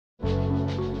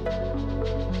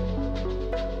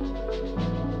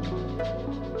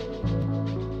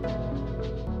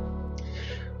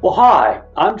Well, hi,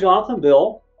 I'm Jonathan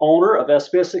Bill, owner of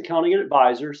SBS Accounting and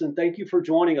Advisors, and thank you for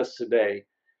joining us today.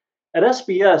 At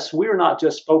SBS, we are not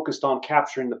just focused on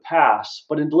capturing the past,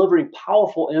 but in delivering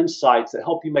powerful insights that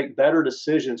help you make better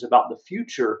decisions about the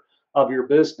future of your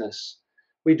business.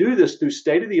 We do this through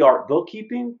state of the art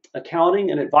bookkeeping,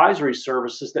 accounting, and advisory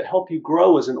services that help you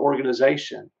grow as an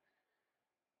organization.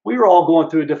 We are all going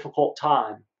through a difficult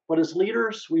time, but as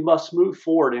leaders, we must move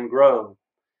forward and grow.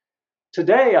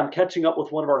 Today, I'm catching up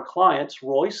with one of our clients,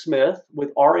 Roy Smith,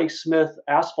 with RAS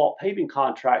Asphalt Paving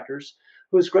Contractors,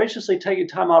 who has graciously taken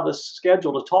time out of his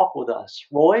schedule to talk with us.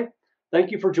 Roy, thank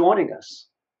you for joining us.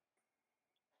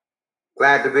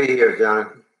 Glad to be here,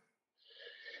 Jonathan.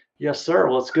 Yes, sir.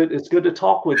 Well, it's good. It's good to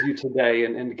talk with you today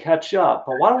and catch up.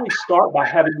 But why don't we start by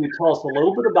having you tell us a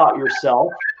little bit about yourself,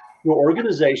 your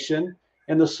organization,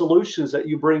 and the solutions that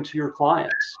you bring to your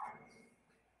clients?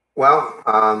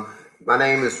 Well, my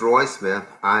name is Roy Smith.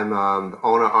 I'm the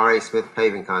owner of R.A. Smith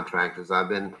Paving Contractors. I've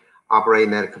been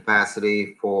operating at a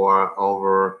capacity for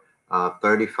over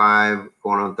 35,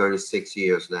 going on 36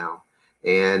 years now.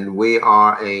 And we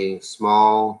are a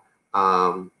small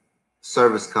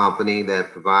service company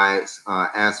that provides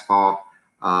asphalt,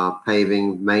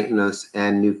 paving, maintenance,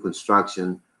 and new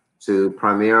construction to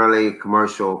primarily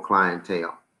commercial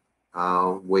clientele.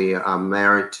 We are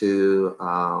married to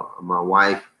my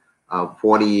wife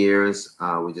 40 years.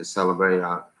 We just celebrated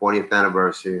our 40th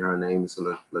anniversary. Her name is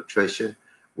Latricia.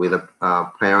 We're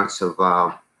the parents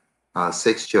of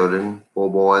 6 children, 4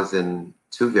 boys and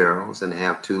 2 girls, and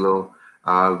have 2 little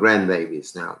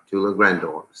grandbabies now, 2 little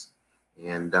granddaughters.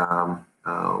 And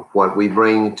what we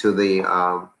bring to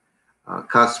the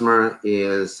customer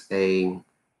is a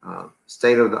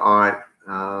state-of-the-art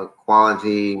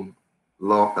quality,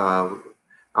 I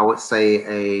would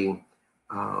say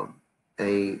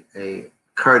a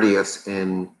courteous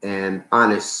and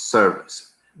honest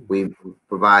service. We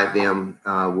provide them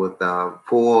with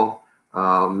full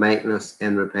maintenance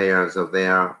and repairs of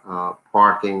their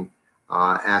parking,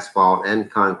 asphalt,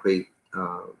 and concrete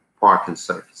parking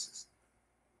surfaces.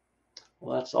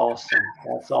 Well, that's awesome.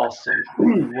 That's awesome.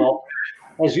 Well,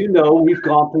 as you know, we've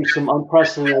gone through some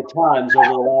unprecedented times over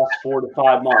the last 4 to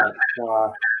 5 months.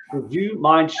 Would you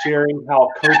mind sharing how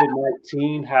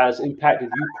COVID-19 has impacted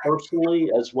you personally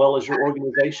as well as your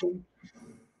organization?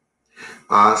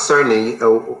 Certainly.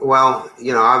 Well,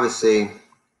 obviously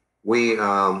we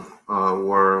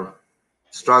were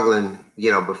struggling,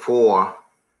 before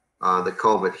the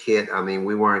COVID hit. I mean,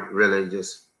 we weren't really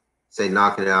just say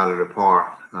knocking it out of the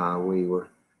park. We were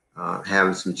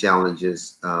having some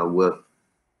challenges with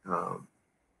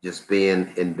just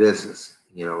being in business,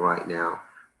 right now.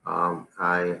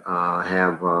 I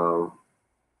have,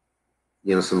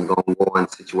 some ongoing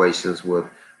situations with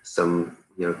some,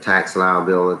 tax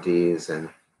liabilities and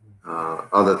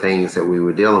other things that we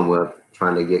were dealing with,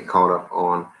 trying to get caught up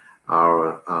on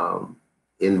our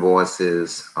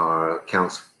invoices, our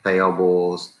accounts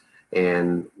payables,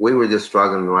 and we were just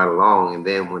struggling right along. And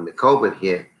then when the COVID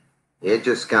hit, it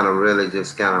just kind of really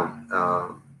just kind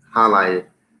of highlighted,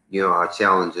 our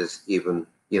challenges even,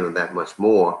 that much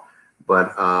more.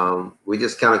 But we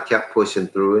just kind of kept pushing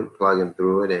through it, plugging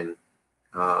through it. And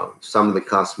some of the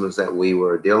customers that we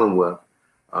were dealing with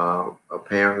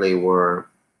apparently were,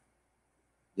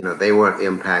 they were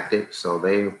impacted. So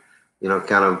they,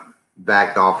 kind of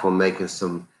backed off on making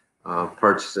some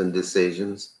purchasing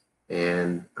decisions.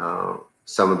 And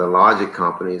some of the larger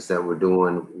companies that were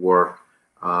doing work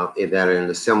that are in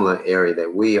a similar area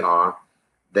that we are,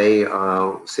 they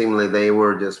seemingly they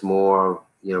were just more,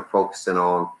 focusing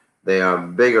on their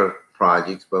bigger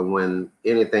projects. But when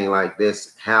anything like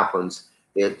this happens,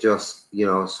 it just,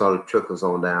 sort of trickles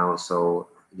on down. So,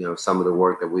 some of the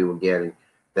work that we were getting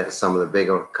that some of the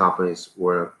bigger companies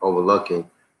were overlooking,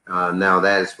 now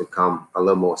that has become a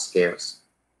little more scarce.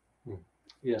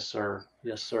 Yes, sir.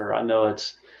 Yes, sir. I know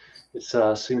it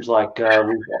seems like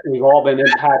we've all been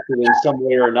impacted in some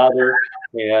way or another,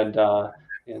 and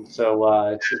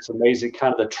so it's amazing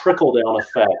kind of the trickle down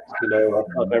effect,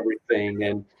 of everything,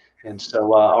 and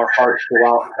so our hearts go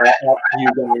out to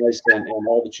you guys and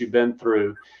all that you've been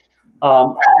through.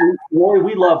 Roy,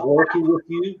 we love working with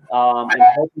you and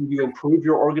helping you improve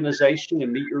your organization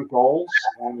and meet your goals.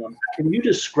 Can you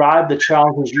describe the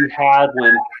challenges you had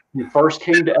when you first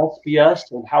came to SBS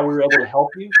and how we were able to help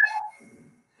you?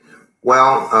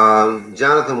 Well,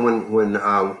 Jonathan, when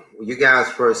you guys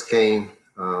first came,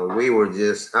 we were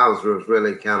I was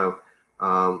really kind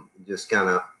of just kind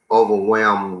of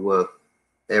overwhelmed with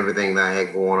everything that I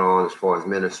had going on as far as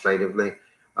administratively.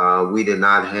 We did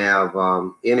not have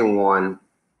anyone,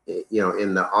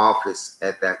 in the office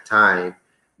at that time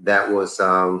that was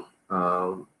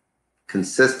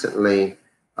consistently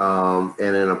and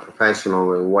in a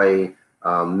professional way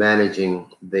managing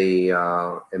the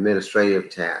administrative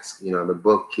tasks, the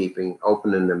bookkeeping,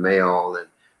 opening the mail and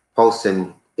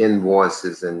posting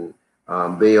invoices and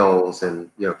bills and,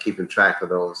 keeping track of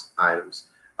those items.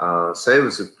 So it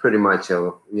was pretty much it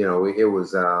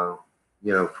was,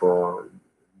 for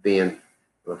being,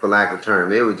 for lack of a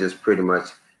term, it was just pretty much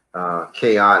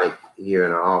chaotic here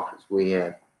in our office. We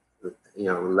had,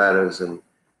 letters and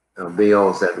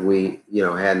bills that we,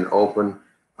 hadn't opened.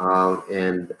 We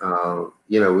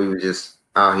were just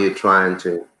out here trying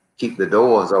to keep the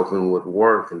doors open with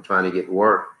work and trying to get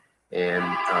work. And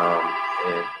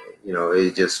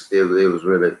it was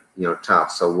really,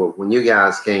 tough. So when you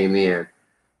guys came in,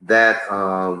 that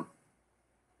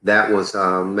was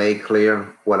made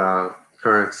clear what our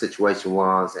current situation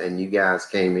was, and you guys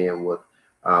came in with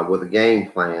a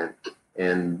game plan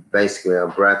and basically a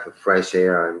breath of fresh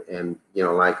air and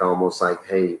like almost like,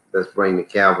 hey, let's bring the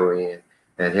cavalry in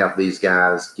and help these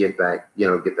guys get back,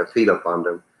 get their feet up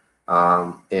under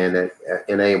them, and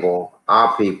enable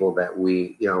our people that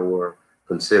we, were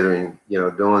considering,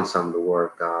 doing some of the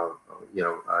work. I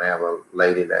have a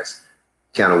lady that's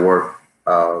kind of worked,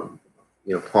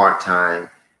 part-time.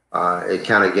 It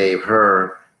kind of gave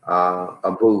her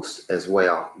a boost as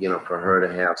well, for her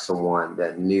to have someone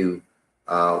that knew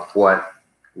what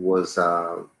was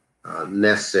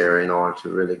necessary in order to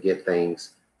really get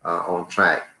things on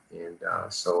track. And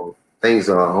so things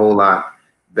are a whole lot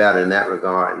better in that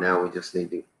regard. Now we just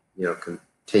need to,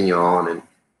 continue on and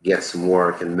get some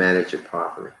work and manage it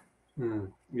properly.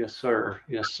 Yes, sir.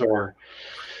 Yes, sir.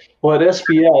 Well, at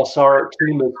SBS, our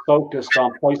team is focused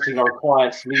on placing our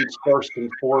clients' needs first and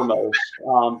foremost.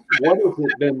 What has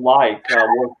it been like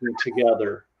working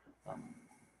together?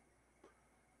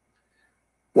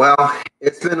 Well,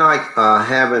 it's been like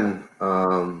having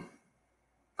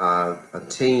a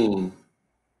team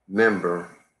member,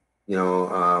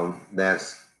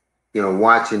 that's,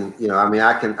 watching. I mean,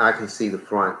 I can see the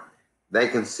front. They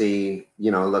can see,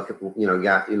 look at,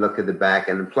 you look at the back,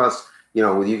 and plus,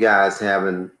 with you guys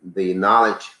having the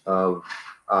knowledge of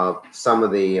some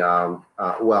of the,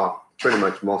 well, pretty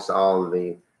much most of all of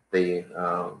the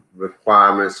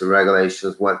requirements and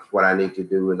regulations, what I need to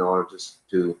do in order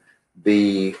to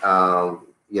be,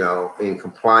 in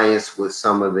compliance with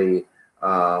some of the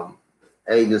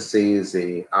agencies,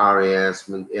 the RAS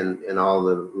and all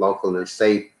the local and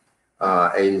state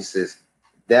agencies,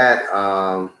 that,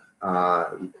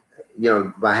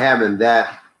 by having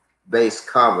that base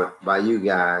covered by you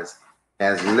guys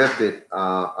has lifted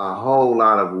a whole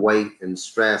lot of weight and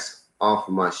stress off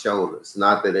of my shoulders.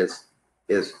 Not that it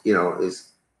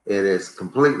is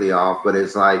completely off, but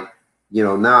it's like,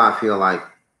 now I feel like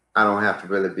I don't have to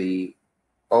really be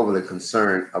overly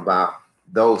concerned about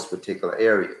those particular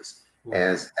areas,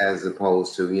 as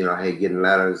opposed to, hey, getting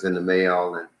letters in the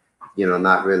mail and,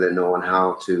 not really knowing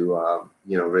how to,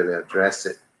 really address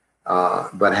it.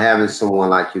 But having someone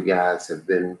like you guys have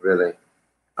been really,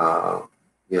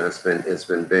 it's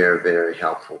been very, very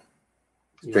helpful,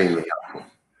 extremely helpful.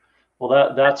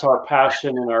 Well, that's our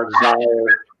passion and our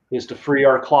desire is to free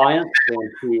our clients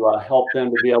and to help them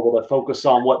to be able to focus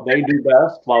on what they do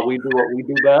best while we do what we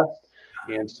do best.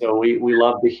 And so we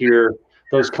love to hear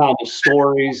those kinds of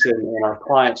stories and our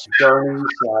clients' journeys,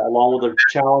 along with their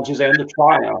challenges and the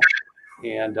triumphs.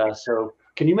 And so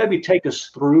can you maybe take us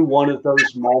through one of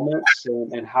those moments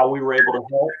and how we were able to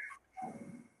help?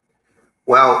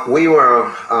 Well, we were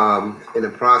in the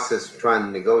process of trying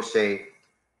to negotiate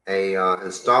a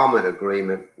installment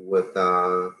agreement with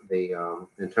the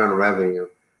Internal Revenue,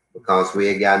 because we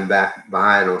had gotten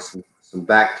behind on some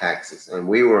back taxes, and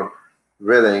we were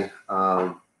really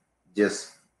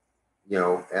just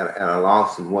at a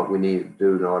loss in what we needed to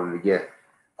do in order to get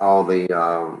all the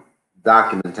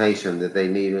documentation that they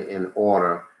needed in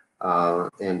order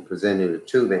and presented it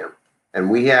to them. And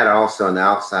we had also an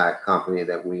outside company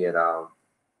that we were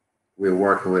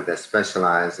working with that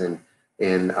specialized in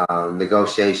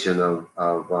negotiation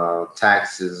of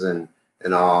taxes and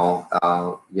all,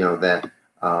 that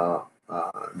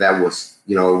was,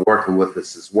 working with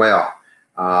us as well.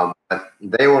 But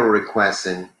they were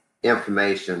requesting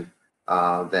information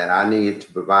that I needed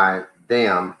to provide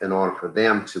them in order for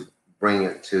them to bring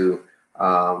it to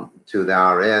the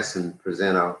IRS and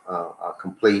present a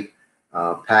complete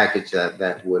package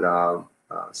that would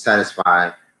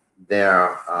satisfy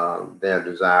their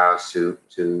desires to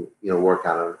work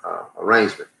out an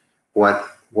arrangement. What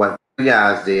you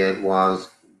guys did was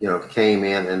came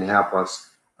in and help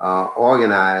us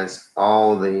organize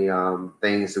all the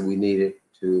things that we needed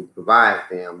to provide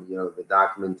them. The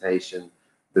documentation,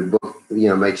 the book.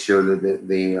 Make sure that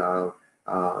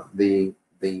the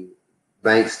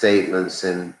bank statements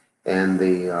and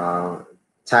the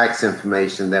tax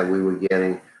information that we were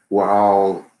getting were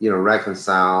all,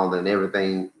 reconciled, and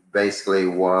everything basically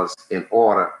was in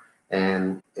order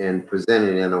and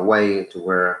presented in a way to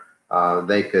where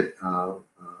they could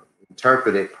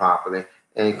interpret it properly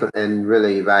and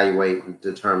really evaluate and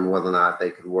determine whether or not they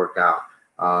could work out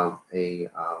a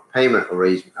payment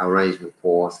arrangement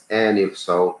for us, and if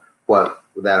so, what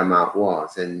that amount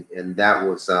was. And that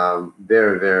was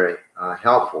very, very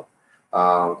helpful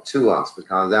to us,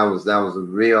 because that was a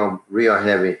real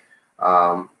heavy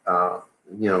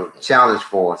challenge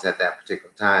for us at that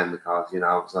particular time, because I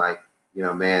was like,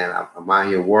 man, I'm out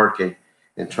here working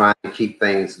and trying to keep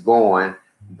things going,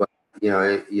 but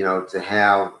to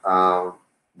have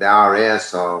the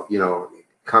IRS or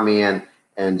come in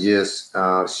and just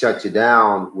shut you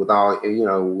down with all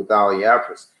your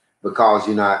efforts, because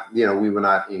we were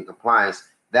not in compliance.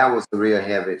 That was a real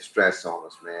heavy stress on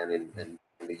us, man, and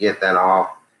to get that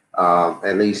off,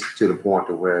 at least to the point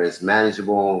to where it's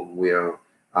manageable. We're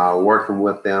working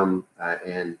with them,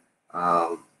 and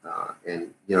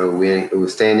we're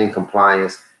staying in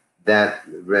compliance. That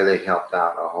really helped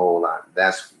out a whole lot.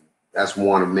 That's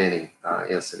one of many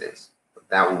incidents, but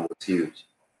that one was huge.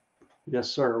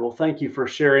 Yes, sir. Well, thank you for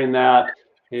sharing that.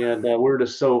 And we're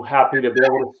just so happy to be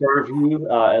able to serve you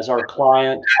as our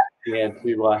client, and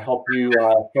to help you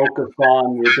focus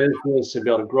on your business and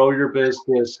be able to grow your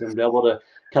business and be able to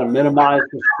kind of minimize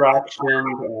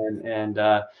distraction and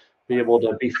be able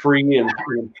to be free and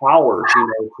empowered,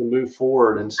 to move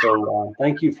forward. And so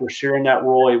thank you for sharing that,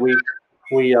 Roy.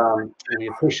 We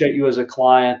appreciate you as a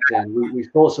client, and we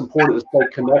feel it's important to stay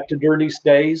connected during these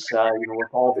days, with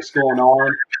all that's going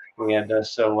on. And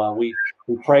so we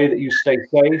pray that you stay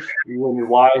safe, you and your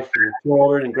wife and your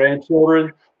children and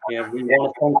grandchildren. And we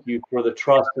want to thank you for the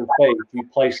trust and faith you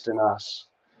placed in us.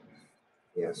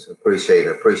 Yes, appreciate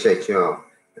it. Appreciate you all.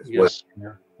 Yes,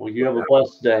 sir. Well, you have a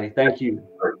blessed day. Thank you.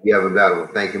 You have a better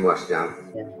one. Thank you much,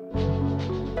 Jonathan.